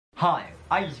Hi,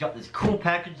 I just got this cool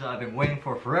package that I've been waiting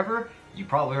for forever. You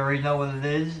probably already know what it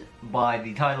is by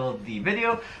the title of the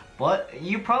video, but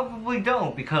you probably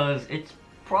don't because it's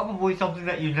probably something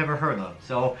that you've never heard of.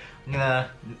 So I'm gonna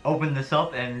open this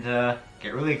up and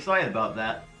get really excited about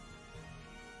that.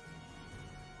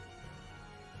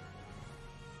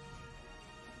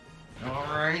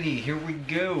 Alrighty, here we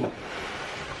go.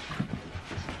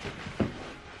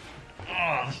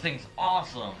 Oh, this thing's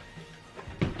awesome.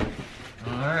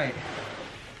 Alright.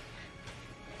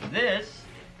 This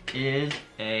is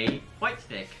a fight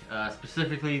stick,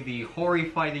 specifically the Hori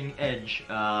Fighting Edge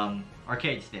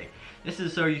arcade stick. This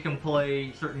is so you can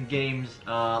play certain games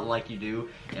like you do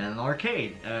in an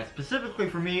arcade. Specifically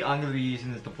for me, I'm going to be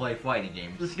using this to play fighting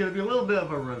games. This is going to be a little bit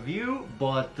of a review,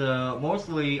 but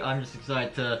mostly I'm just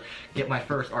excited to get my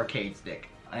first arcade stick.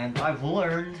 And I've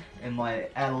learned in my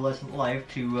adolescent life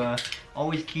to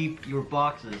always keep your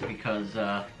boxes because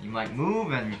you might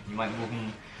move and you might move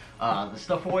the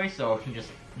stuff away, so it's just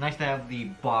nice to have the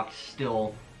box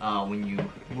still when you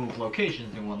move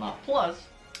locations and whatnot. Plus,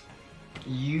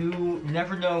 you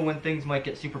never know when things might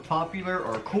get super popular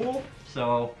or cool,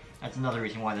 so that's another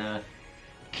reason why to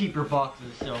keep your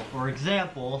boxes. So, for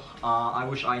example, I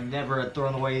wish I never had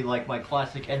thrown away like my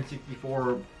classic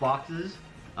N64 boxes.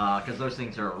 Because those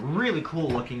things are really cool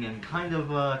looking and kind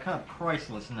of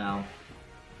priceless now.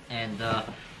 And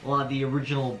a lot of the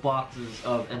original boxes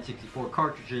of N64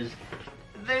 cartridges,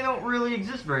 they don't really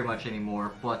exist very much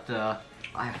anymore. But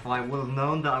if I would have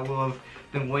known that I would have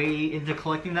been way into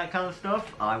collecting that kind of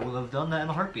stuff, I would have done that in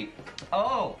a heartbeat.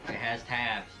 Oh, it has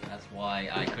tabs. That's why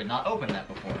I could not open that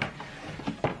before.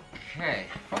 Okay,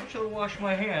 probably should have washed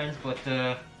my hands, but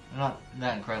not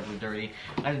that incredibly dirty.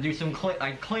 I had to do some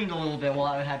I cleaned a little bit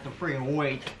while I had to freaking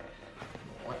wait.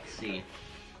 Let's see.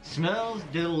 Smells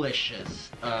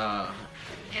delicious.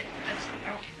 Get this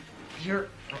out here.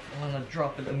 I'm gonna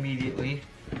drop it immediately.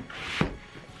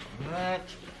 That.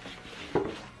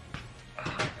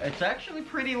 It's actually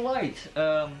pretty light.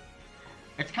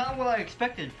 It's kind of what I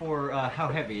expected for how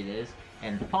heavy it is.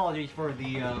 And apologies for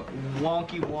the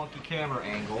wonky camera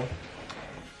angle.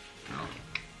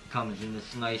 Comes in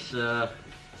this nice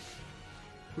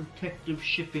protective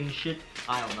shipping shit.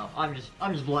 I don't know. I'm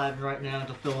just blabbing right now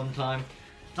to fill in time.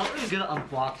 Not really good at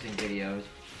unboxing videos.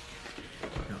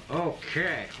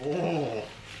 Okay. Oh,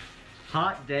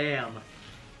 hot damn.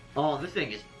 Oh, this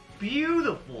thing is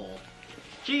beautiful.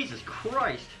 Jesus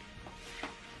Christ.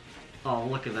 Oh,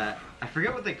 look at that. I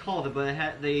forget what they called it, but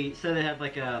they said it had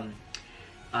like a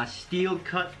steel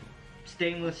cut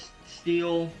stainless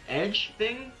steel edge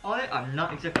thing on it. I'm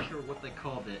not exactly sure what they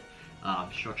called it.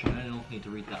 Instruction, I don't need to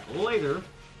read that later.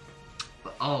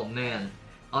 But oh man,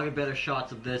 I'll get better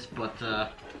shots of this, but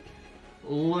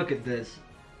look at this.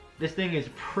 This thing is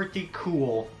pretty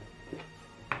cool.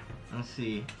 Let's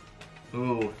see.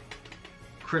 Ooh.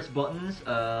 Crisp buttons,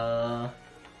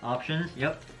 options,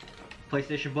 yep.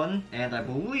 PlayStation button, and I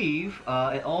believe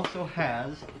it also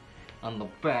has on the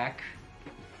back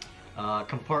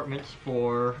compartments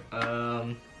for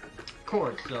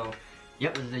cords. So,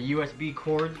 yep, this is a USB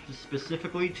cord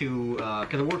specifically to,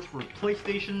 because it works for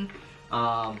PlayStation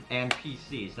and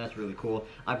PC, so that's really cool.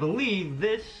 I believe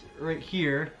this right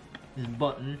here, this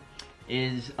button,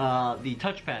 is the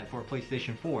touchpad for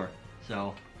PlayStation 4.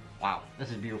 So, wow, this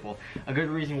is beautiful. A good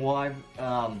reason why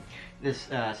this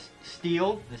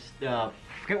steel, this, I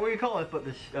forget what you call it, but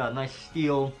this nice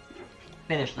steel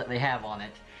finish that they have on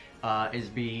it is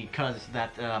because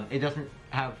that it doesn't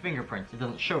have fingerprints. It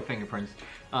doesn't show fingerprints.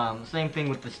 Same thing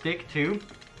with the stick too.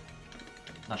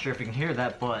 Not sure if you can hear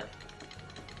that, but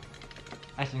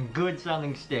I have some good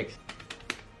sounding sticks.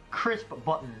 Crisp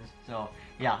buttons. So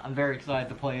yeah, I'm very excited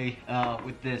to play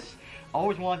with this.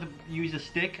 Always wanted to use a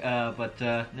stick, but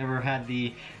never had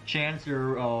the chance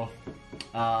or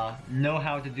know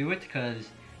how to do it because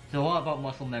it's a lot about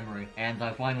muscle memory. And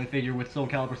I finally figured with Soul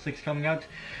Calibur 6 coming out,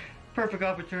 perfect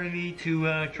opportunity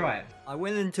to try it. I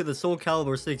went into the Soul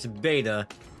Calibur 6 beta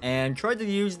and tried to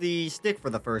use the stick for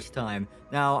the first time.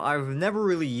 Now, I've never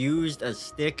really used a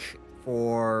stick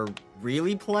for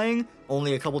really playing,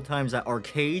 only a couple times at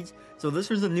arcades, so this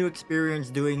was a new experience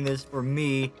doing this for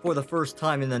me for the first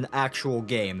time in an actual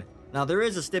game. Now, there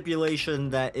is a stipulation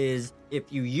that is,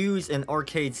 if you use an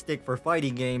arcade stick for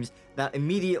fighting games, that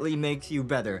immediately makes you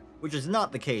better, which is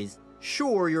not the case.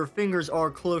 Sure, your fingers are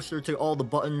closer to all the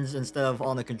buttons instead of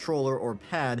on a controller or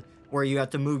pad, where you have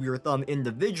to move your thumb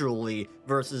individually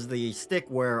versus the stick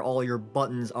where all your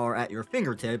buttons are at your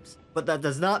fingertips, but that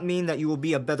does not mean that you will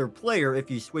be a better player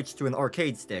if you switch to an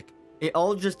arcade stick. It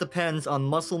all just depends on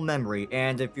muscle memory,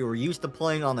 and if you're used to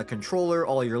playing on a controller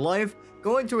all your life,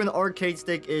 going to an arcade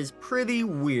stick is pretty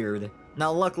weird.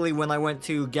 Now luckily when I went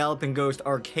to Galloping Ghost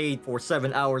Arcade for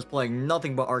 7 hours playing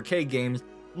nothing but arcade games,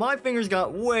 my fingers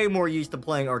got way more used to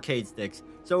playing arcade sticks,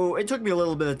 so it took me a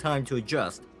little bit of time to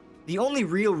adjust. The only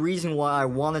real reason why I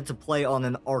wanted to play on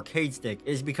an arcade stick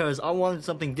is because I wanted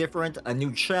something different, a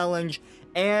new challenge,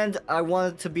 and I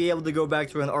wanted to be able to go back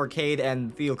to an arcade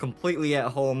and feel completely at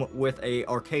home with a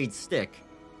arcade stick.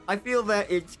 I feel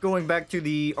that it's going back to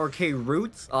the arcade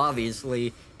roots,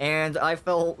 obviously, and I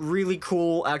felt really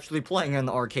cool actually playing an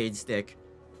arcade stick.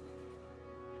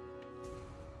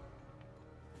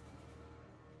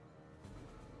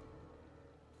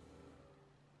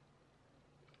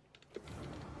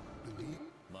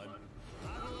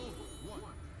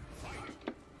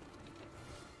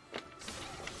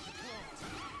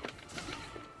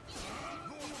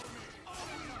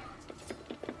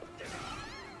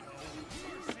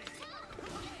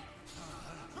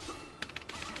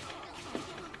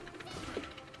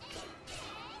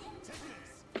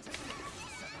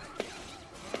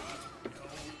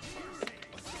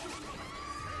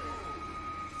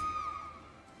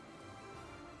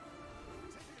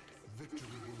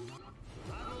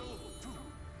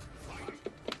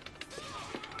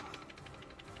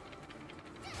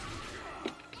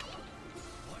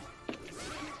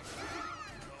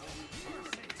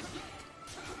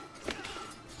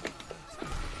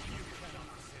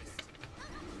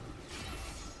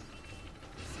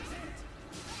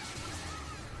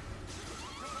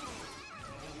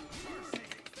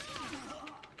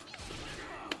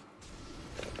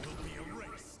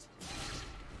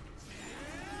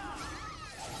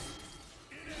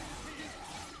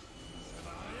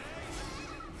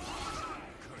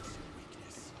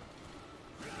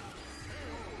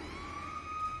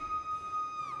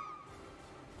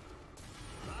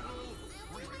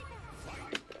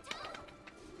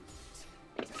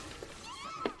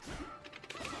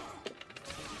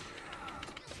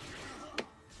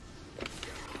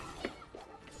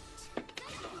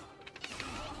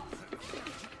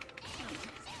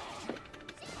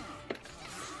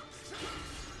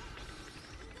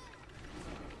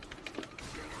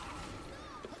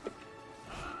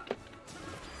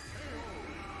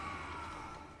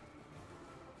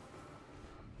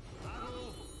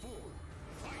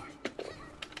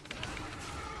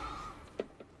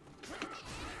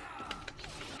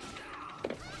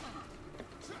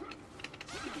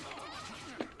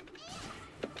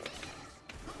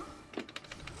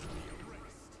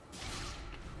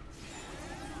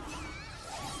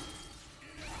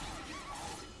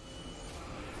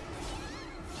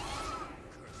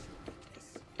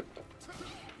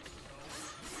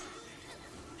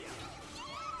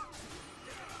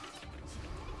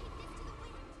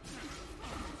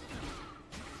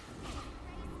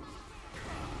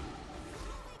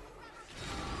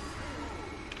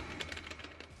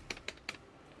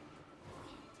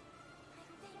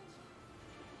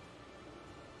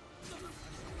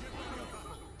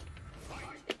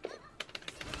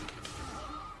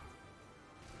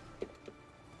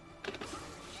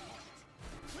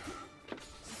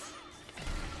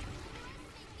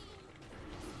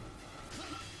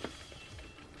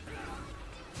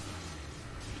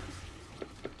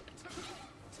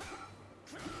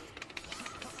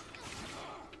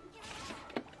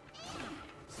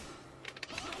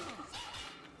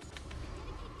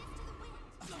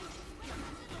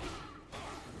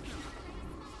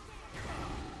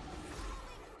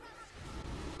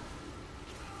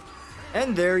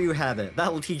 And there you have it.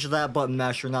 That will teach that button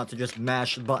masher not to just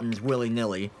mash buttons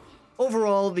willy-nilly.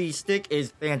 Overall, the stick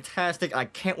is fantastic. I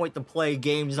can't wait to play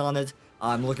games on it.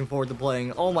 I'm looking forward to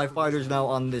playing all my fighters now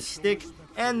on this stick,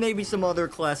 and maybe some other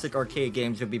classic arcade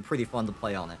games would be pretty fun to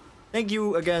play on it. Thank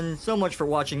you again so much for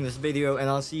watching this video, and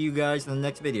I'll see you guys in the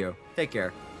next video. Take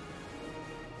care.